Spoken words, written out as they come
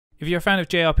If you're a fan of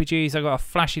JRPGs, I've got a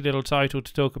flashy little title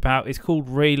to talk about. It's called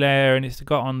Relayer, and it's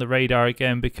got on the radar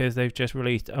again because they've just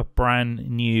released a brand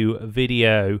new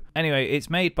video. Anyway, it's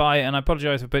made by, and I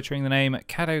apologise for butchering the name,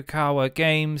 Kadokawa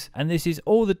Games, and this is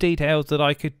all the details that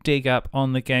I could dig up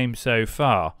on the game so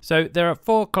far. So there are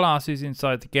 4 classes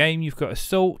inside the game. You've got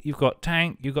Assault, you've got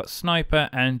Tank, you've got Sniper,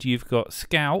 and you've got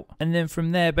Scout. And then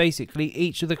from there, basically,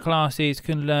 each of the classes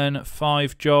can learn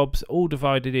 5 jobs, all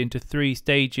divided into 3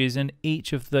 stages, and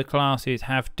each of the classes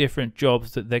have different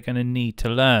jobs that they're going to need to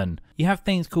learn. You have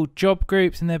things called job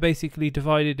groups, and they're basically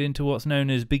divided into what's known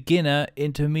as beginner,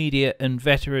 intermediate and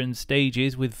veteran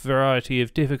stages with variety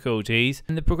of difficulties.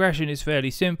 And the progression is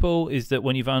fairly simple, is that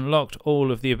when you've unlocked all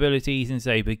of the abilities in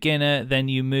say beginner, then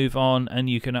you move on and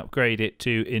you can upgrade it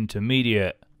to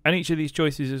intermediate. And each of these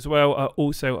choices as well are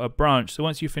also a branch. So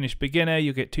once you finish beginner,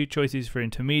 you get 2 choices for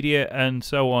intermediate and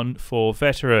so on for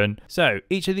veteran. So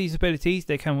each of these abilities,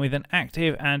 they come with an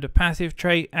active and a passive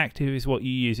trait. Active is what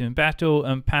you use in battle,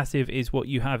 and passive is what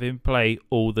you have in play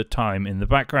all the time in the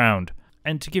background.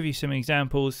 And to give you some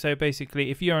examples, so basically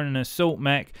if you're an assault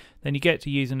mech, then you get to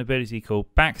use an ability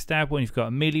called Backstab when you've got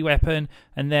a melee weapon,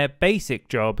 and their basic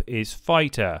job is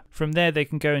Fighter. From there they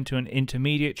can go into an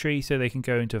intermediate tree, so they can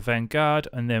go into Vanguard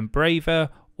and then Braver,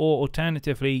 or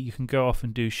alternatively you can go off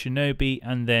and do Shinobi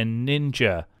and then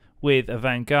Ninja, with a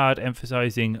Vanguard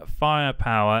emphasizing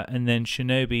firepower and then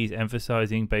Shinobi's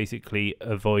emphasizing basically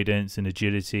avoidance and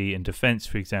agility and defense,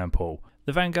 for example.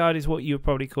 The Vanguard is what you would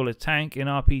probably call a tank in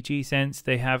RPG sense.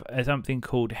 They have something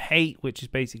called Hate, which is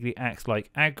basically acts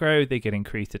like aggro. They get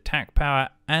increased attack power,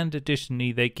 and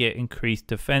additionally they get increased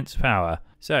defense power.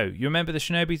 So you remember the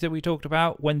Shinobis that we talked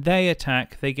about? When they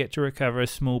attack, they get to recover a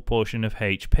small portion of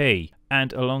HP.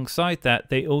 And alongside that,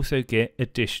 they also get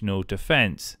additional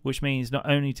defense, which means not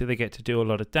only do they get to do a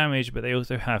lot of damage, but they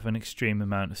also have an extreme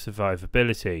amount of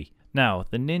survivability. Now,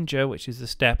 the Ninja, which is a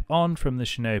step on from the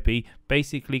Shinobi,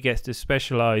 basically gets to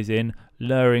specialize in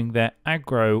lowering their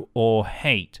aggro or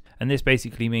hate. And this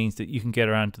basically means that you can get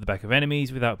around to the back of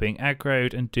enemies without being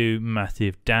aggroed and do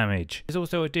massive damage. There's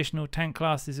also additional tank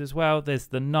classes as well. There's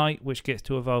the Knight, which gets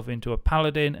to evolve into a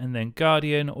Paladin and then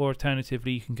Guardian, or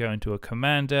alternatively you can go into a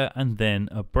Commander and then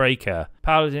a Breaker.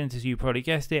 Paladins, as you probably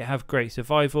guessed it, have great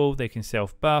survival, they can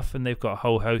self-buff, and they've got a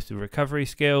whole host of recovery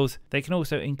skills. They can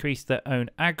also increase their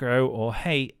own aggro or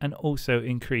hate and also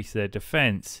increase their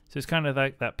defense. So it's kind of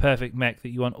like that perfect mech that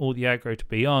you want all the aggro to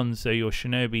be on, so your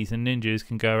Shinobis and Ninjas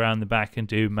can go around the back and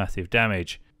do massive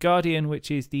damage. Guardian, which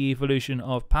is the evolution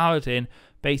of Paladin,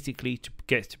 basically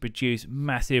gets to produce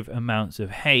massive amounts of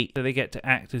hate, so they get to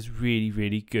act as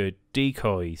really good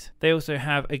decoys. They also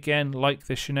have, again, like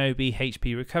the Shinobi,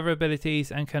 HP recover abilities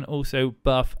and can also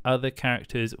buff other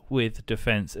characters with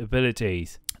defense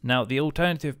abilities. Now, the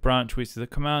alternative branch, which is the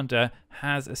Commander,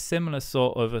 has a similar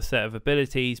sort of a set of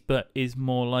abilities, but is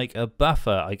more like a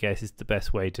buffer, I guess is the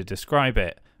best way to describe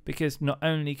it. Because not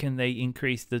only can they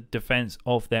increase the defense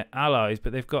of their allies,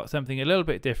 but they've got something a little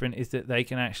bit different, is that they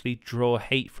can actually draw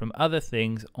hate from other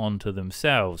things onto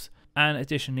themselves. And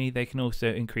additionally, they can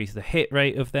also increase the hit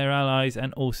rate of their allies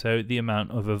and also the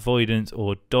amount of avoidance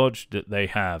or dodge that they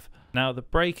have. Now, the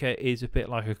Breaker is a bit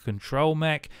like a control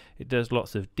mech. It does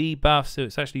lots of debuffs, so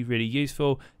it's actually really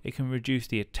useful. It can reduce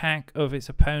the attack of its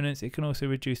opponents. It can also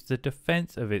reduce the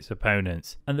defense of its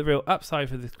opponents. And the real upside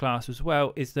for this class as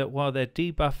well is that while they're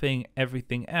debuffing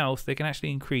everything else, they can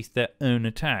actually increase their own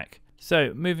attack.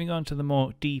 So, moving on to the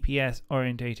more DPS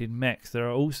orientated mechs that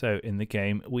are also in the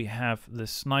game, we have the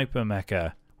Sniper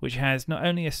Mecha, which has not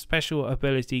only a special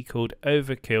ability called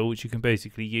Overkill, which you can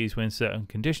basically use when certain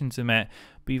conditions are met,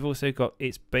 but you've also got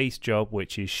its base job,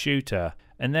 which is Shooter.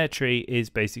 And their tree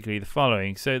is basically the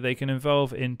following. So they can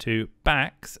evolve into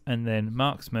Backs and then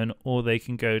Marksman, or they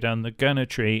can go down the Gunner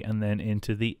tree and then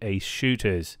into the Ace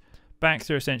Shooters.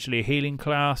 Backs are essentially a healing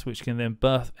class which can then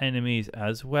buff enemies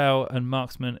as well, and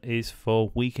Marksman is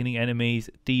for weakening enemies,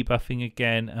 debuffing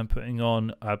again and putting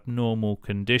on abnormal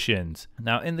conditions.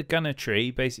 Now in the Gunner tree,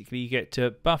 basically you get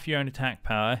to buff your own attack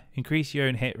power, increase your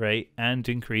own hit rate and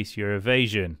increase your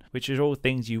evasion, which are all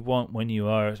things you want when you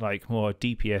are like more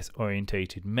DPS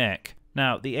orientated mech.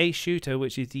 Now, the Ace Shooter,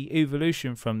 which is the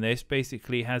evolution from this,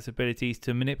 basically has abilities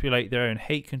to manipulate their own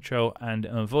hate control and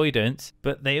avoidance,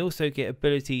 but they also get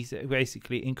abilities that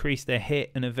basically increase their hit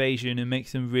and evasion and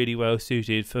makes them really well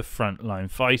suited for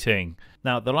frontline fighting.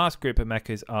 Now, the last group of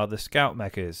mechas are the Scout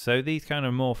mechas, so these kind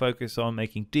of more focus on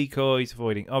making decoys,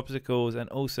 avoiding obstacles, and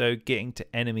also getting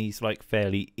to enemies like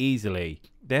fairly easily.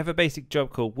 They have a basic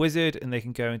job called Wizard, and they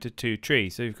can go into 2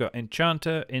 trees. So you've got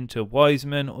Enchanter into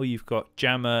Wiseman, or you've got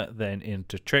Jammer then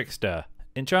into Trickster.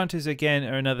 Enchanters again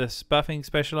are another buffing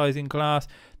specializing class.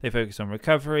 They focus on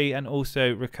recovery and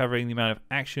also recovering the amount of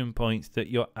action points that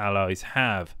your allies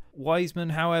have.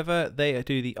 Wisemen, however, they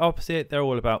do the opposite. They're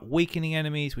all about weakening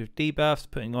enemies with debuffs,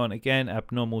 putting on again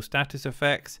abnormal status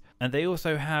effects, and they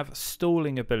also have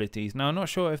stalling abilities. Now I'm not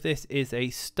sure if this is a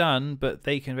stun, but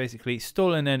they can basically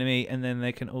stall an enemy and then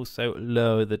they can also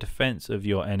lower the defense of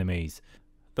your enemies.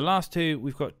 The last two,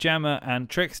 we've got Jammer and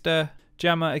Trickster.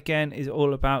 Jammer again is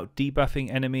all about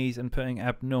debuffing enemies and putting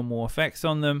abnormal effects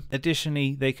on them.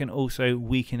 Additionally, they can also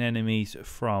weaken enemies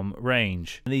from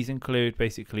range. And these include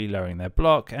basically lowering their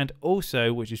block and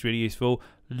also, which is really useful,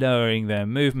 lowering their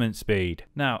movement speed.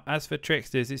 Now, as for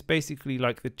Tricksters, it's basically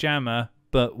like the Jammer,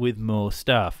 but with more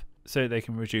stuff. So they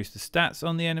can reduce the stats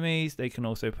on the enemies, they can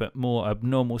also put more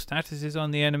abnormal statuses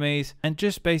on the enemies, and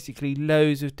just basically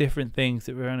loads of different things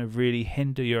that are going to really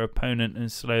hinder your opponent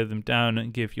and slow them down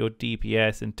and give your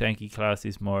DPS and tanky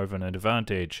classes more of an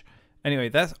advantage. Anyway,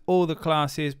 that's all the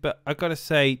classes, but I gotta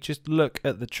say, just look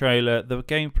at the trailer. The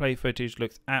gameplay footage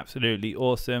looks absolutely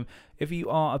awesome. If you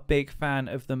are a big fan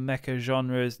of the mecha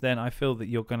genres, then I feel that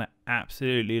you're gonna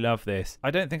absolutely love this.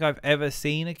 I don't think I've ever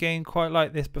seen a game quite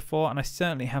like this before, and I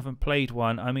certainly haven't played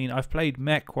one. I mean, I've played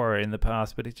Mech Warrior in the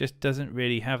past, but it just doesn't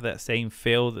really have that same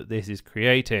feel that this is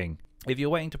creating. If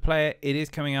you're waiting to play it, it is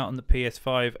coming out on the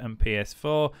PS5 and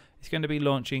PS4. It's going to be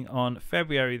launching on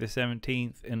February the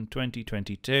 17th in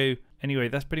 2022. Anyway,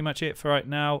 that's pretty much it for right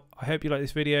now. I hope you like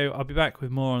this video. I'll be back with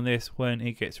more on this when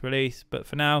it gets released. But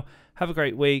for now, have a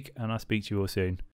great week and I'll speak to you all soon.